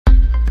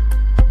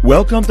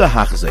Welcome to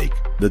Hachzik,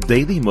 the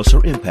Daily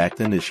Musar Impact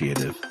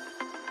Initiative.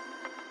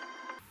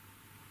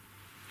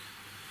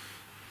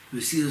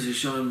 Mesilas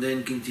Yesharim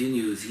then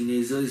continues,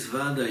 Hine zois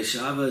vadai,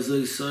 sh'ava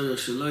zois sorach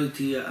sheloi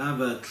tia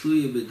ava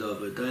tluya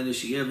b'davar, dainu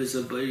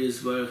sheyeves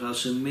abayis baruch al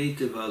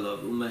shemetev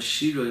alav,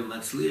 umashiroi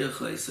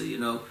matzliachai. So,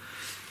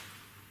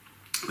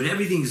 when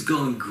everything's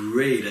going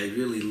great, I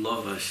really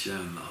love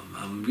Hashem.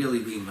 I'm really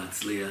being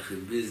matzliach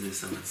in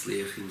business, I'm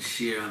matzliach in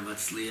shir, I'm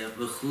matzliach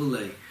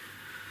v'chulei.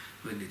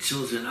 When the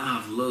children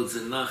have loads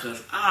of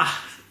nachas,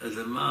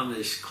 the mom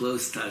is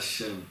close to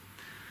Hashem.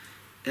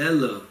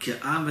 Elo,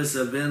 ke'avas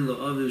aben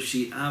lo'aviv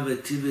she'ava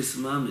tivis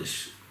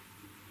mamish.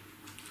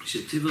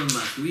 She'tiva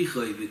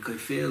machrichoi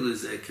v'koifei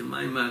lezeh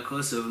k'may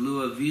ma'kosav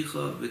lu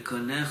avicha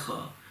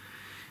v'konecha.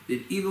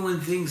 That even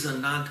when things are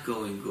not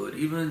going good,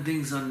 even when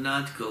things are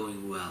not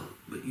going well,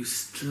 but you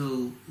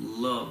still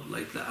love,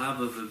 like the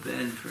Av of a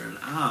ben for an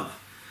Av.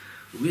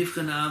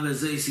 Umifchan Av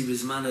azeisi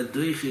b'zman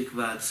ha'doichik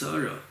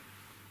v'atzara.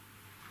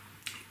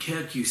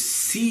 Can't you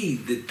see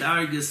the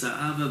dargas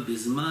ha'ava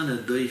b'zman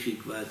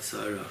ha'doichik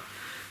v'atzara?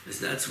 As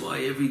that's why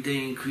every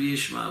day in Kriya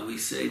Shema we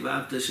say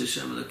V'avta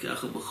Hashem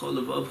Elokecha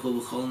b'chol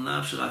levavcha b'chol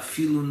nafshecha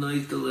afilu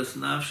noitel es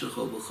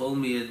nafshecha b'chol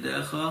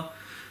miyadecha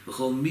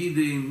b'chol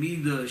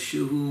mida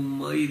shehu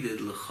moeded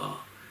lecha.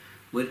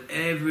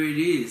 Whatever it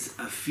is,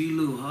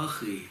 afilu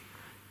hachi,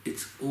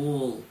 it's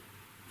all,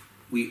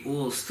 we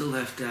all still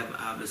have to have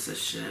Avas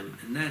Hashem,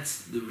 and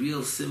that's the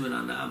real siman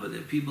on the Ava.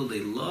 That people they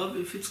love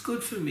if it's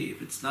good for me.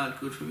 If it's not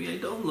good for me, I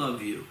don't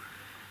love you.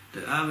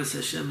 The Avas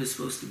Hashem is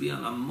supposed to be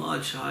on a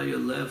much higher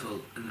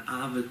level, an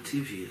Ava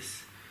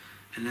Tivius.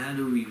 And how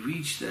do we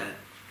reach that?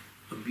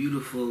 A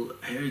beautiful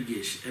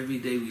hergish. Every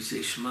day we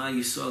say, Shema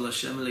Yisrael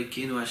Hashem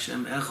Elokeinu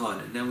Hashem Echad.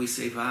 And then we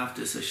say,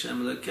 V'ahavtas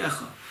Hashem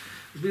Elokecha.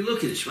 If we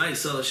look at it, Shema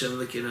Yisrael Hashem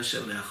Elokeinu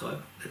Hashem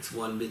Echad. That's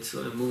one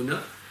mitzvah,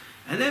 Emunah.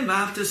 And then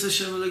V'ahavtas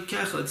Hashem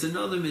Elokecha. It's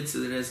another mitzvah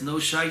that has no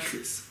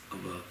shaykhis.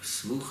 Of a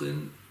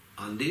smuchin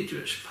on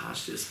Didrash.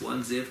 Pashtas,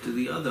 one's after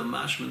the other.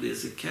 Mashma,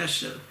 there's a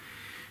kesher.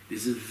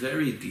 There's a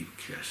very deep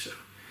kesher.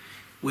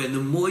 When the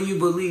more you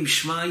believe,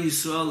 Shema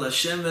Yisrael,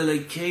 Hashem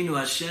Elokeinu,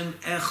 Hashem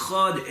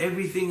Echad,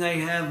 everything I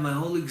have, my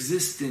whole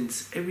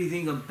existence,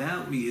 everything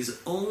about me is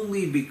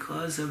only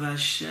because of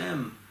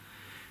Hashem.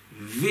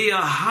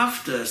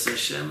 V'ahavtas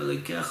Hashem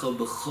Elokecha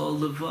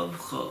b'chol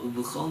levavcha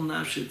u'b'chol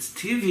nafshecha. It's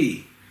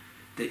tivi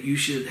that you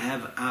should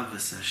have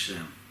Avas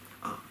Hashem.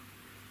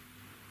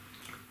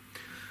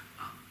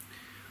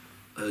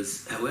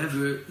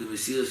 However, the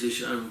Mesilas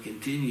Yesharim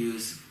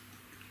continues,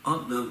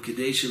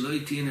 כדי שלא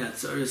תהיינה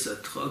הצערס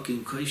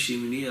הדחוקים קושי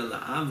מניע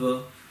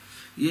לאבא,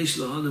 יש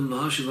לאדם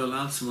לחשוב על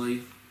עצמו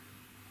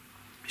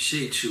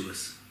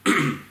שתשובס.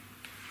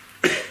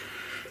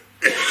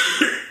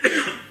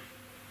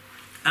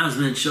 אז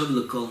מנשוב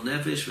לכל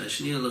נפש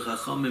והשנייה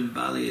לחכמים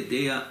בעלי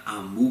ידיה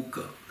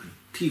עמוקה,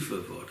 טיפה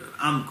ורדה,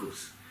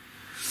 עמקוס.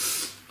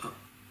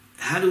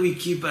 How do we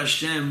keep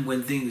Hashem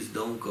when things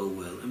don't go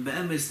well? And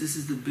Be'emes, this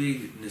is the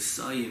big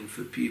nisayin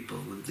for people.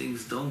 When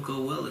things don't go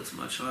well, it's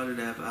much harder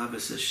to have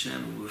Avas Hashem.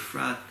 And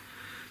Wefrat,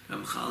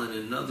 Ramchal in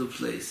another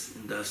place,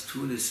 in Das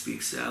Tunis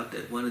speaks out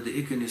that one of the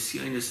Ikar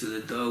Nisyonis of the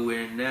Dawah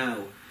we're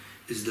now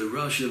is the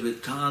Rosh of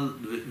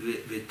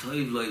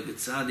V'toivloi,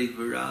 V'tzadik,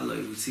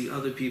 V'raloi. We see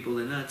other people,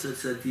 they're not such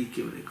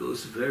tzadikim, and it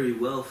goes very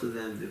well for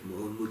them. They're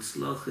more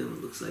mutzlachim,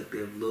 it looks like they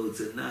have loads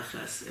of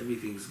nachas,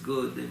 everything's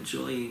good, they're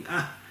enjoying.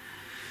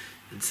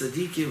 And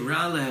tzaddikim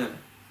ralehem.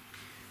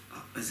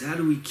 As how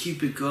do we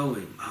keep it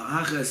going?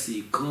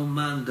 Ha'achasi kol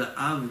man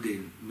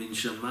da'avdin min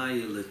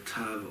shamaya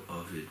letav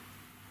ovid.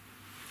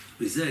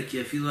 V'zeh ki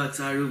afilu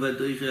hatzaru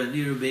v'adoicha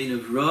aniru bein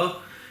avra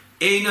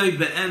einoi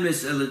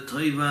be'emes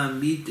eletoiva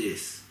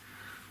amitis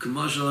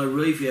k'moshal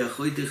ha'roifi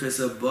ha'choitich es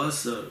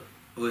ha'basar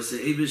or es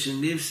ha'ebesh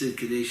ha'nifsid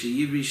k'dei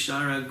she'yivri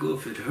shara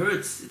guf. It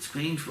hurts, it's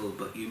painful,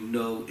 but you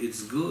know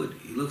it's good.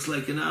 He looks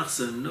like an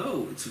achsa.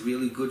 No, it's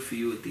really good for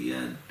you at the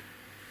end.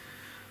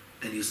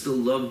 And you still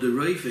love the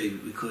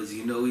Roife because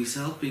you know he's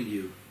helping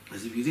you.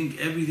 As if you think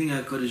everything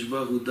HaKadosh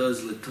Baruch Hu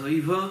does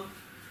l'toiva,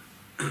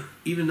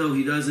 even though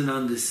he doesn't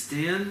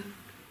understand,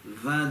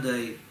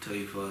 Vadai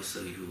toiva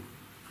sayu.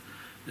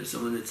 There's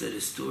someone that said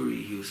a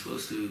story. He was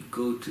supposed to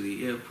go to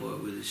the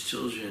airport with his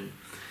children,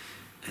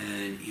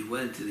 and he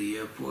went to the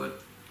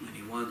airport, and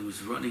he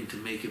was running to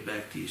make it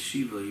back to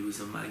yeshiva. He was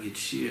a Maggid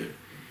Shir,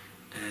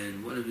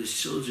 and one of his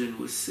children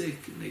was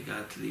sick, and they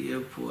got to the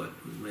airport.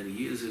 It was many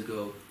years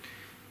ago.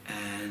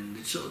 And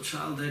the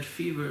child had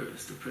fever.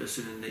 As the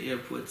person in the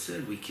airport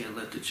said, we can't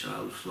let the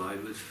child fly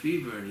with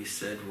fever. And he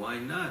said, why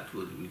not?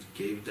 Well, we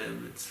gave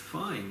them, it's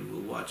fine,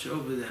 we'll watch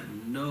over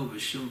them. No,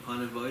 b'shum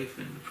panavayf.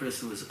 And the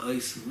person was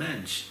ice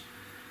mensch.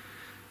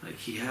 Like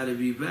he had to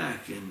be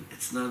back, and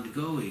it's not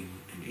going.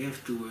 And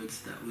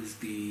afterwards, that was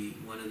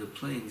one of the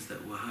planes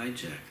that were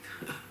hijacked.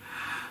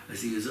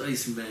 As he was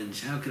ice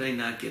mensch, how could I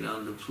not get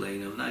on the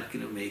plane? I'm not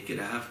going to make it.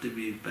 I have to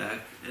be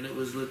back. And it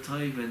was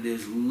l'taiv, and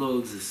there's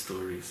loads of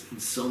stories in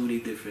so many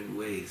different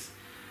ways.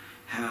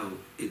 How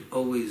it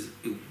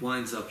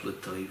winds up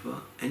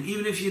l'taiva. And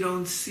even if you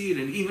don't see it,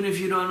 and even if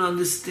you don't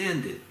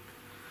understand it,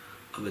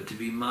 But to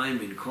be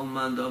maimin, kol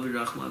man David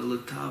Rachman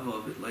Latava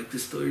of it, like the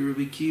story of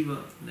Rabbi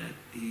Kiva, that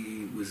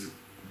he was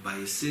by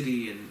a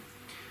city and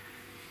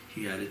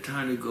he had a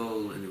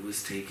tarnagol and it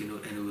was taken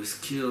and it was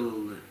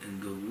killed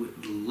and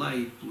the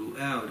light blew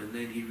out, and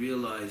then he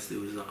realized there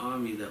was an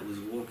army that was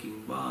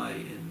walking by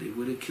and they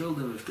would have killed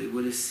him if they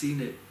would have seen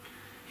it.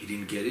 He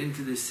didn't get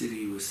into the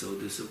city, he was so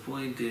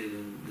disappointed,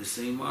 and the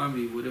same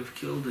army would have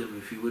killed him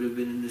if he would have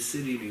been in the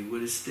city and he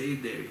would have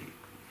stayed there.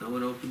 No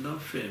one opened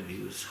up for him.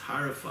 He was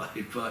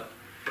horrified, but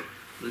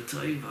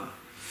L'Taiva.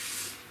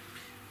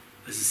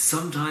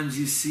 Sometimes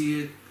you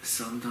see it,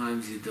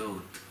 sometimes you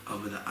don't.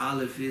 But the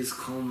Aleph is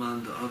Kol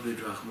Man Da'avid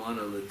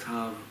Rachmana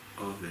L'Tav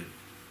Ovid.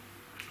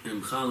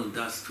 Rimchal and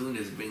Das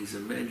Tunis brings a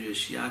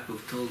medrash.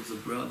 Yaakov told the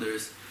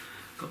brothers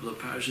a couple of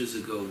parashas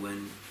ago,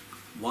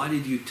 why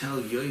did you tell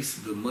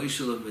Yosef, the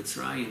Moshe of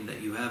Mitzrayim,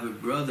 that you have a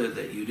brother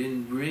that you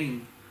didn't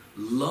bring?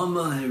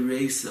 Lama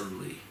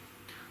Haresamli.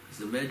 As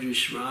the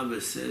Medrash Rabbah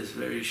says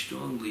very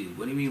strongly,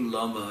 what do you mean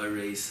Lama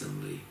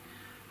Haresamli?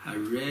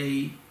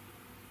 Hare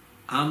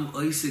Am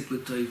Oisik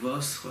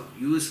L'Toivoscha.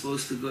 You were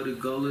supposed to go to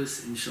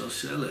Golus in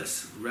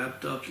Shalsheles,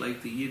 wrapped up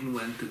like the Yidden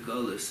went to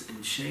Golus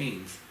in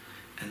chains.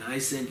 And I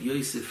sent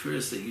Yosef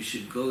first that you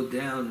should go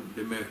down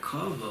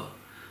B'Merkava.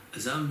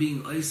 As I'm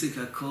being Oisik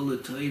HaKol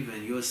L'Toiva,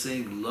 and you're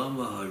saying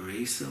Lama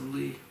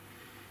Haresamli.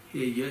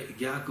 Here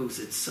Yaakov's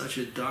at such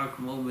a dark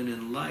moment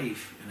in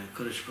life, and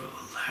HaKadosh Baruch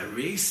Hu,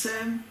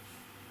 Haresem?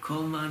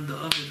 Kol Man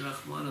Da'avid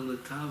Rachmana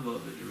L'Tava.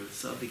 And the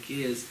Tzaddik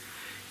is,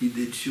 he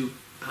did Shuk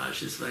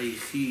Pashas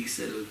Vayichi, he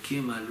said,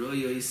 Okim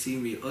Aroyo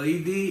Isimi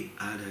Oidi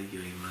Ada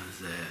Yoim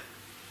Hazeh.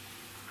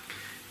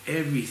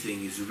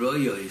 Everything is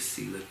Royo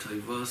Isi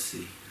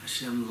L'Toivasi.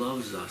 Hashem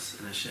loves us,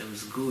 and Hashem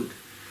is good.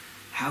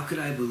 How could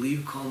I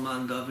believe Kol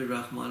Man David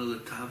Rachmana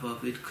L'Tava?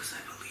 Because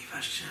I believe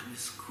Hashem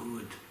is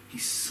good.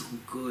 He's so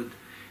good.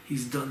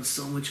 He's done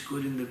so much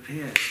good in the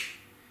past.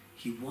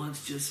 He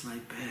wants just my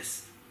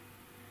best.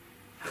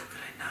 How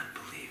could I not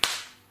believe?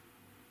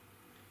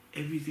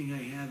 Everything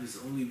I have is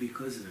only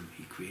because of him.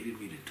 He created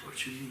me to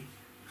torture me.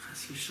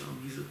 Chas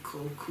v'shalom, he's a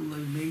kol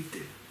kulay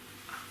meitiv.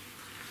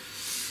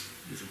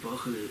 There's a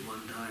bacher that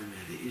one time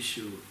had an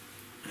issue,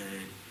 and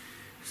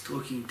I was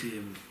talking to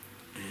him,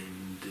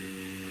 and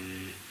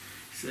he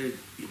said,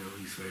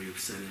 he's very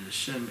upset in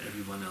Hashem,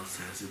 everyone else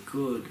has it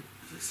good.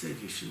 As I said,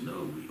 you should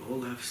know, we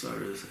all have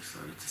sorrows. I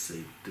started to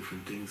say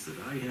different things that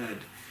I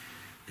had.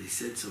 And he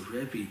said, so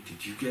Rebbe,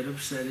 did you get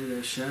upset at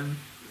Hashem?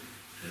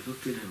 I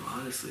looked at him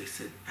honestly. I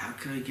said, how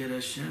can I get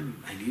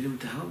Hashem? I need him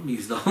to help me.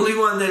 He's the only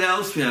one that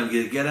helps me. I'm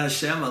going to get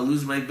Hashem. I'll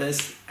lose my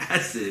best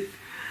asset.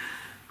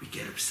 We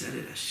get upset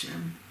at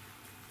Hashem.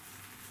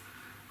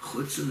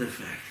 Chutz in the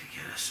fact, we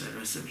get upset at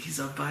Hashem. He's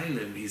a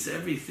bailim. He's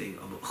everything.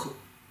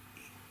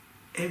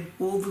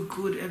 All the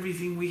good,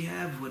 everything we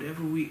have,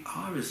 whatever we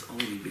are, is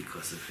only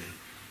because of him.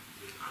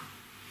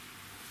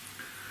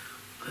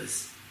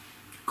 As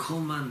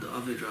Kol Man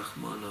Da'avid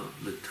Rachmana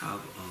L'Tav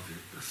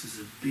Ovid. This is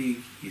a big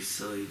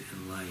yesod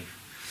in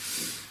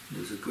life.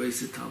 There's a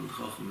grace of Talmud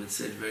Chacham that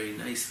said very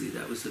nicely,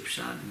 that was the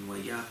pshat in why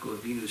Yaakov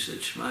Avinu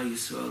said, Shema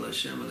Yisrael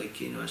Hashem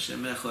Elokeinu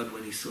Hashem Echad,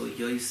 when he saw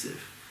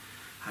Yosef.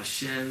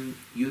 Hashem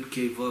Yud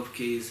Kei Vav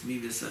Kei is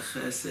Midas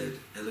HaChesed,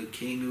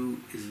 Elokeinu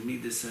is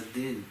Midas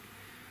HaDin.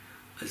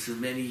 As for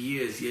many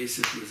years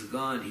Yosef was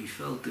gone, he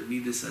felt the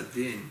Midas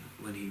HaDin.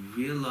 When he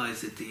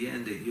realized at the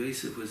end that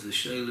Yosef was the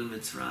Shoylem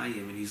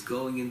Mitzrayim, and he's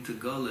going into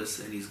Golus,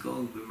 and he's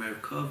going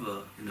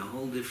B'Merkava in a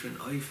whole different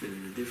oifen,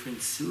 in a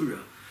different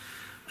surah,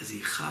 as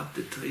he chapped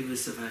the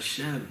Toivus of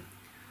Hashem,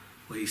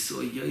 when he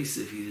saw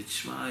Yosef, he said,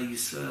 Shema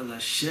Yisrael,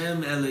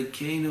 Hashem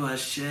Elokeinu,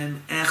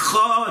 Hashem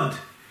Echad,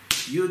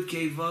 Yud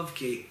Kei Vav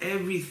Kei,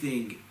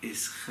 everything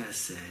is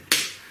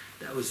Chesed.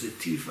 That was the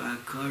Tifa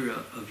HaKara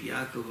of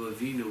Yaakov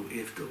Avinu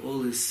after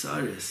all his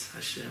saras,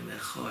 Hashem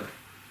Echad,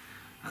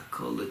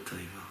 Hakol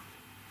L'Taiva.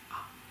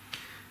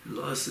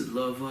 Lost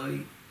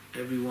Lavai,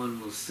 everyone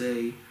will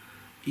say,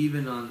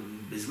 even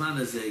on Bizman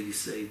Hazeh, you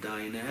say,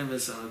 Dayin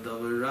Emes Al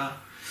Davara,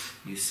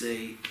 you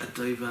say,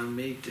 Atoiva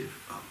Meitiv.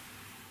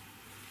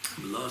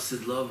 Lost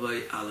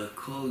Lavai, Ala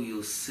Kol,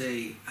 you'll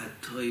say,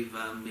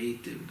 Atoiva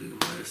Meitiv. The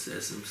Gemara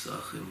says in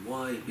Psachim.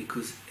 Why?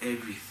 Because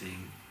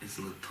everything is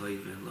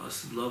L'Toiva, and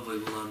Lost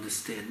Lavai will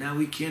understand. Now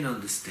we can't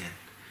understand.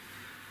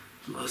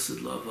 Lost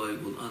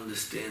Lavai will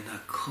understand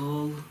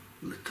Hakol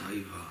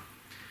L'Toiva.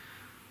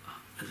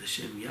 As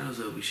Hashem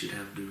Yazah, we should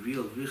have the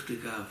real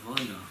Vichtig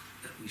Havana,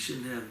 that we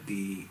shouldn't have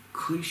the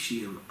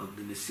Koshim of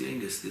the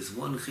Nisyanis. There's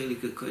one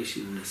Chelik of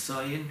Koshim in the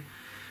Nisayan,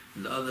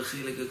 and the other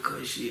Chelik of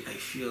Koshi, I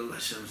feel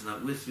Hashem's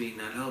not with me,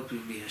 not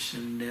helping me.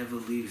 Hashem never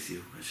leaves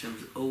you.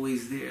 Hashem's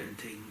always there and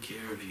taking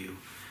care of you.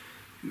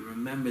 If you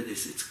remember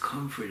this, it's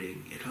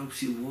comforting. It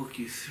helps you walk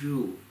you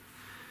through.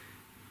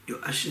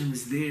 Hashem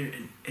is there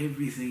and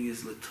everything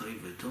is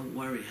L'Toiva. Don't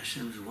worry,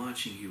 Hashem's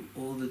watching you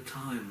all the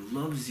time,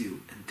 loves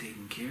you and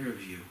taking care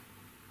of you.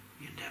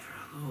 You're never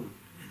alone,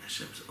 and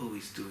Hashem's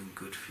always doing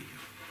good for you.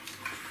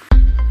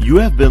 You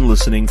have been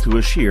listening to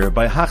a shir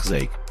by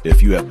Hachzeik.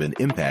 If you have been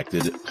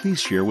impacted, please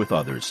share with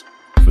others.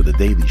 For the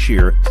daily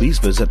shir, please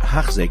visit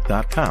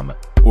hachzeik.com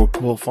or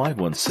call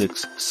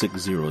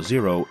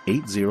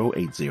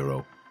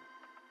 516-600-8080.